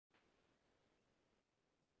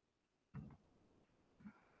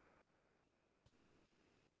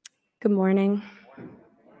Good morning.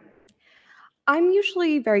 I'm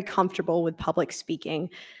usually very comfortable with public speaking,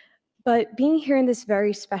 but being here in this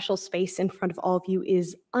very special space in front of all of you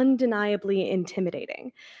is undeniably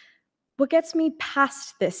intimidating. What gets me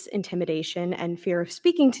past this intimidation and fear of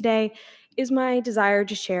speaking today is my desire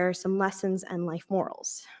to share some lessons and life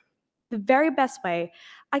morals. The very best way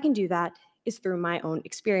I can do that is through my own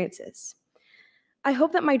experiences. I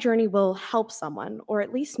hope that my journey will help someone, or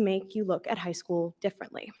at least make you look at high school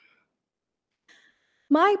differently.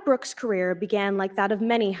 My Brooks career began like that of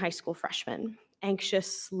many high school freshmen,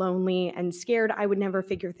 anxious, lonely, and scared I would never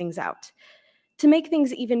figure things out. To make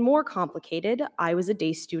things even more complicated, I was a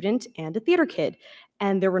day student and a theater kid,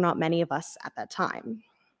 and there were not many of us at that time.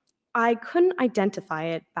 I couldn't identify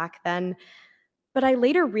it back then, but I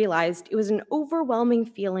later realized it was an overwhelming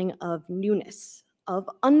feeling of newness, of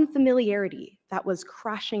unfamiliarity that was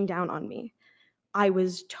crashing down on me. I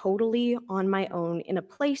was totally on my own in a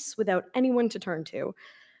place without anyone to turn to.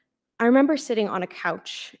 I remember sitting on a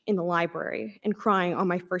couch in the library and crying on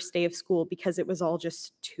my first day of school because it was all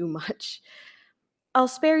just too much. I'll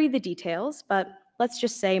spare you the details, but let's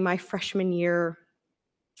just say my freshman year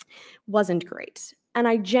wasn't great, and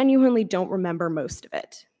I genuinely don't remember most of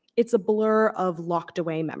it. It's a blur of locked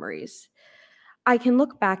away memories. I can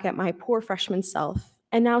look back at my poor freshman self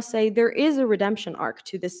and now say there is a redemption arc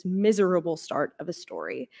to this miserable start of a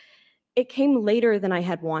story. It came later than I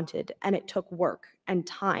had wanted, and it took work and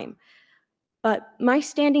time. But my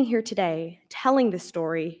standing here today, telling this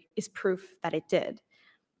story, is proof that it did.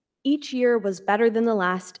 Each year was better than the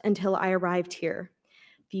last until I arrived here,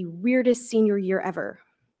 the weirdest senior year ever.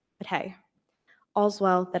 But hey, all's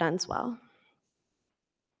well that ends well.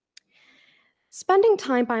 Spending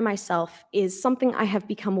time by myself is something I have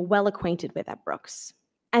become well acquainted with at Brooks,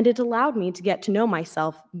 and it allowed me to get to know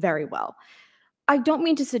myself very well. I don't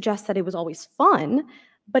mean to suggest that it was always fun,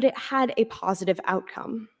 but it had a positive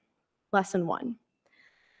outcome. Lesson one: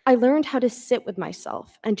 I learned how to sit with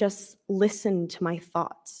myself and just listen to my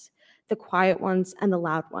thoughts, the quiet ones and the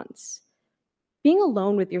loud ones. Being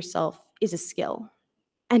alone with yourself is a skill,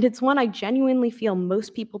 and it's one I genuinely feel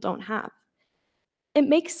most people don't have. It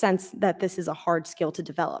makes sense that this is a hard skill to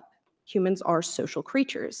develop. Humans are social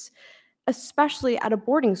creatures, especially at a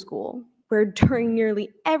boarding school where during nearly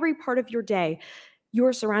every part of your day,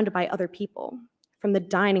 you're surrounded by other people, from the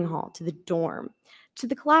dining hall to the dorm, to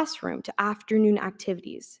the classroom to afternoon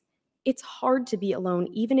activities. It's hard to be alone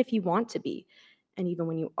even if you want to be. And even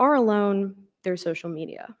when you are alone, there's social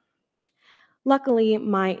media. Luckily,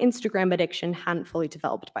 my Instagram addiction hadn't fully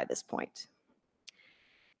developed by this point.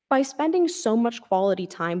 By spending so much quality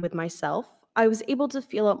time with myself, I was able to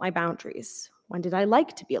feel out my boundaries. When did I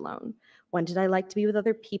like to be alone? When did I like to be with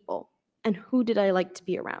other people? And who did I like to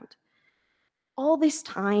be around? All this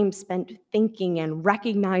time spent thinking and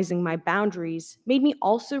recognizing my boundaries made me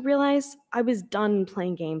also realize I was done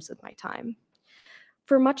playing games with my time.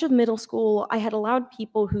 For much of middle school, I had allowed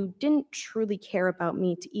people who didn't truly care about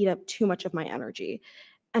me to eat up too much of my energy,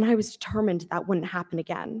 and I was determined that wouldn't happen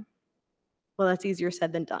again. Well, that's easier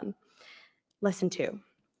said than done. Lesson two: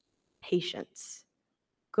 patience.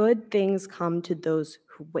 Good things come to those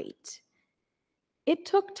who wait. It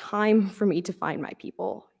took time for me to find my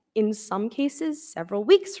people. In some cases, several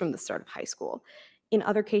weeks from the start of high school. In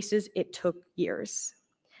other cases, it took years.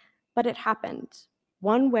 But it happened.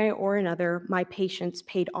 One way or another, my patience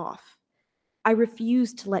paid off. I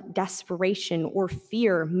refused to let desperation or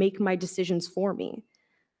fear make my decisions for me.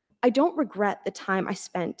 I don't regret the time I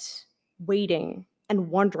spent waiting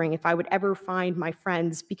and wondering if I would ever find my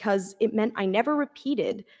friends because it meant I never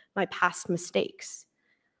repeated my past mistakes.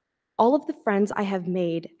 All of the friends I have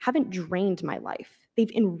made haven't drained my life,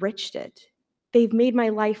 they've enriched it. They've made my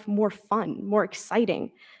life more fun, more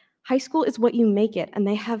exciting. High school is what you make it, and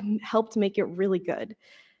they have helped make it really good.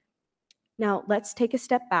 Now, let's take a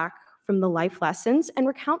step back from the life lessons and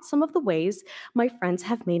recount some of the ways my friends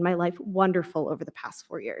have made my life wonderful over the past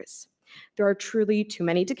 4 years. There are truly too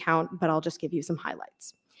many to count, but I'll just give you some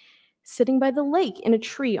highlights. Sitting by the lake in a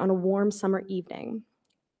tree on a warm summer evening,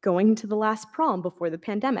 going to the last prom before the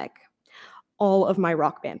pandemic, all of my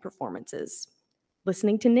rock band performances,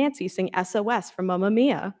 listening to Nancy sing SOS from Mamma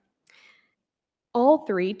Mia, all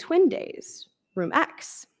three twin days, Room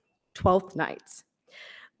X, 12th nights,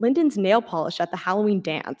 Lyndon's nail polish at the Halloween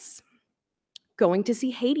dance, going to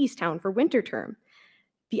see Hadestown for winter term,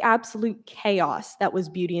 the absolute chaos that was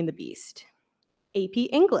Beauty and the Beast, AP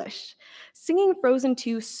English, singing Frozen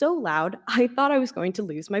 2 so loud I thought I was going to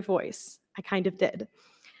lose my voice. I kind of did.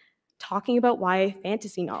 Talking about YA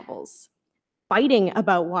fantasy novels, fighting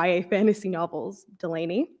about YA fantasy novels,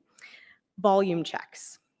 Delaney, volume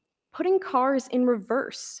checks, putting cars in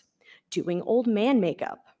reverse, doing old man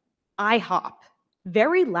makeup, IHOP,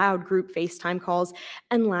 very loud group FaceTime calls,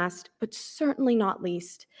 and last but certainly not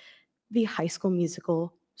least, the High School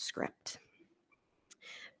Musical script.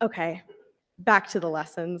 Okay, back to the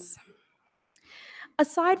lessons.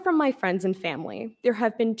 Aside from my friends and family, there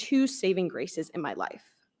have been two saving graces in my life: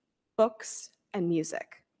 books and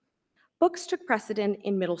music. Books took precedent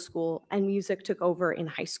in middle school, and music took over in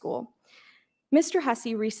high school. Mr.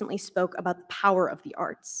 Hesse recently spoke about the power of the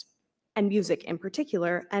arts, and music in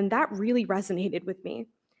particular, and that really resonated with me.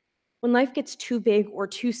 When life gets too big or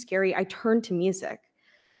too scary, I turn to music.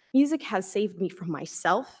 Music has saved me from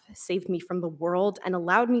myself, saved me from the world, and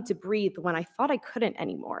allowed me to breathe when I thought I couldn't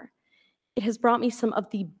anymore. It has brought me some of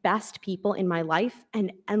the best people in my life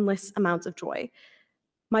and endless amounts of joy.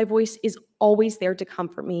 My voice is always there to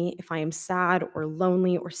comfort me if I am sad or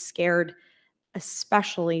lonely or scared,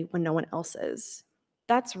 especially when no one else is.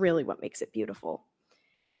 That's really what makes it beautiful.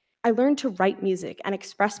 I learned to write music and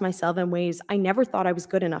express myself in ways I never thought I was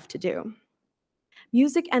good enough to do.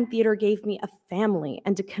 Music and theater gave me a family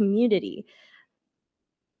and a community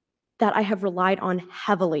that I have relied on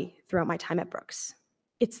heavily throughout my time at Brooks.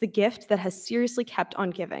 It's the gift that has seriously kept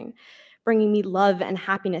on giving, bringing me love and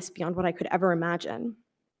happiness beyond what I could ever imagine.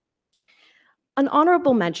 An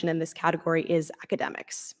honorable mention in this category is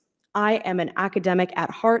academics. I am an academic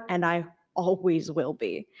at heart, and I always will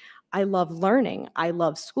be. I love learning, I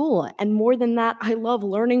love school, and more than that, I love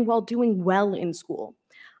learning while doing well in school.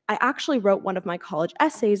 I actually wrote one of my college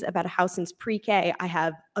essays about how since pre-K I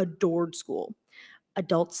have adored school.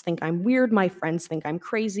 Adults think I'm weird, my friends think I'm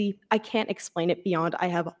crazy. I can't explain it beyond I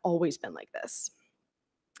have always been like this.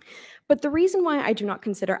 But the reason why I do not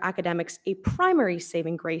consider academics a primary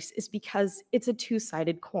saving grace is because it's a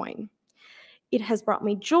two-sided coin. It has brought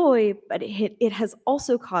me joy, but it has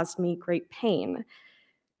also caused me great pain.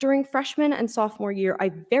 During freshman and sophomore year,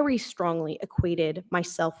 I very strongly equated my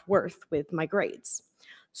self-worth with my grades.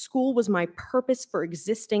 School was my purpose for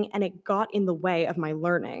existing, and it got in the way of my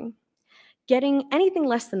learning. Getting anything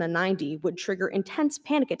less than a 90 would trigger intense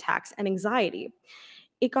panic attacks and anxiety.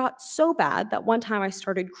 It got so bad that one time I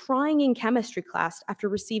started crying in chemistry class after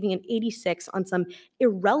receiving an 86 on some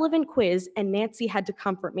irrelevant quiz, and Nancy had to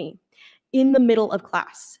comfort me in the middle of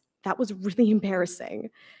class. That was really embarrassing.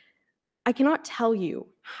 I cannot tell you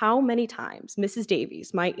how many times Mrs.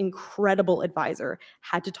 Davies, my incredible advisor,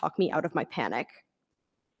 had to talk me out of my panic.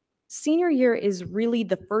 Senior year is really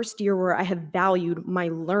the first year where I have valued my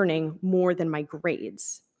learning more than my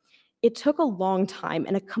grades. It took a long time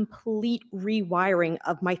and a complete rewiring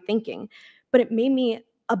of my thinking, but it made me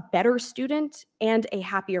a better student and a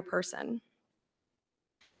happier person.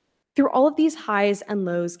 Through all of these highs and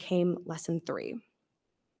lows came lesson 3.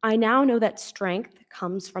 I now know that strength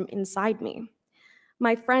comes from inside me.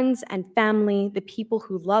 My friends and family, the people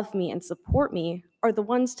who love me and support me, are the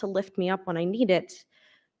ones to lift me up when I need it.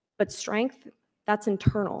 But strength, that's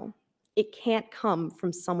internal. It can't come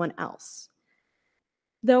from someone else.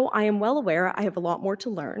 Though I am well aware I have a lot more to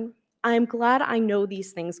learn, I am glad I know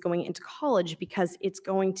these things going into college because it's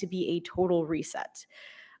going to be a total reset.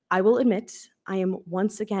 I will admit I am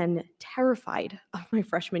once again terrified of my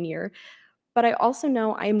freshman year, but I also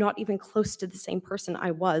know I am not even close to the same person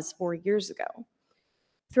I was 4 years ago.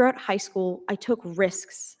 Throughout high school, I took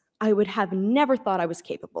risks I would have never thought I was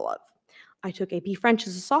capable of. I took AP French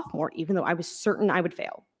as a sophomore, even though I was certain I would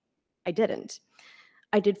fail. I didn't.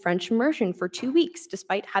 I did French immersion for 2 weeks,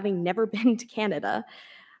 despite having never been to Canada.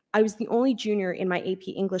 I was the only junior in my AP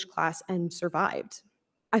English class and survived.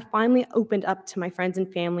 I finally opened up to my friends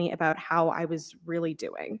and family about how I was really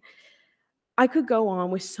doing. I could go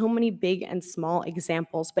on with so many big and small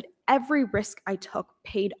examples, but every risk I took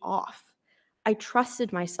paid off. I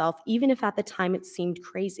trusted myself, even if at the time it seemed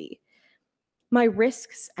crazy. My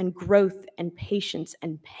risks and growth and patience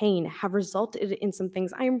and pain have resulted in some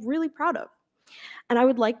things I am really proud of. And I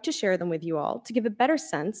would like to share them with you all to give a better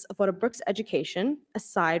sense of what a Brooks education,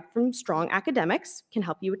 aside from strong academics, can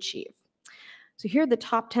help you achieve. So here are the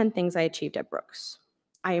top 10 things I achieved at Brooks.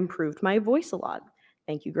 I improved my voice a lot.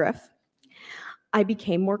 Thank you, Griff. I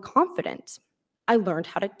became more confident. I learned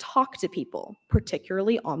how to talk to people,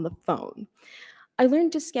 particularly on the phone. I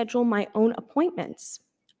learned to schedule my own appointments.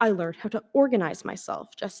 I learned how to organize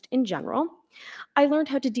myself, just in general. I learned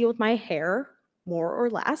how to deal with my hair, more or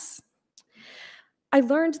less. I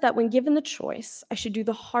learned that when given the choice, I should do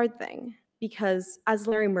the hard thing because, as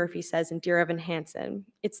Larry Murphy says in Dear Evan Hansen,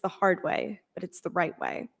 it's the hard way, but it's the right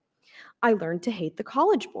way. I learned to hate the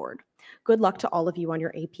College Board. Good luck to all of you on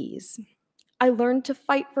your APs. I learned to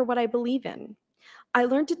fight for what I believe in. I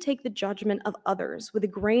learned to take the judgment of others with a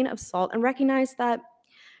grain of salt and recognize that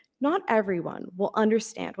Not everyone will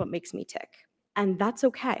understand what makes me tick, and that's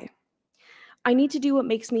okay. I need to do what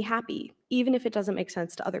makes me happy, even if it doesn't make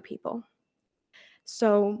sense to other people.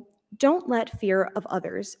 So don't let fear of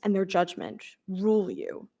others and their judgment rule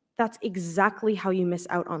you. That's exactly how you miss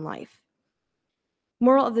out on life.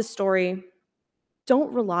 Moral of the story: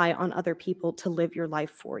 don't rely on other people to live your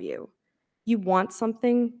life for you. You want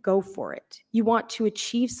something, go for it. You want to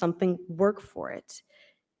achieve something, work for it.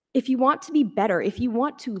 If you want to be better, if you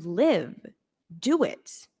want to live, do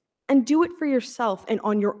it. And do it for yourself and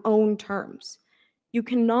on your own terms. You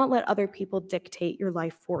cannot let other people dictate your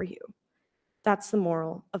life for you. That's the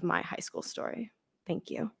moral of my high school story. Thank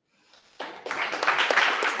you.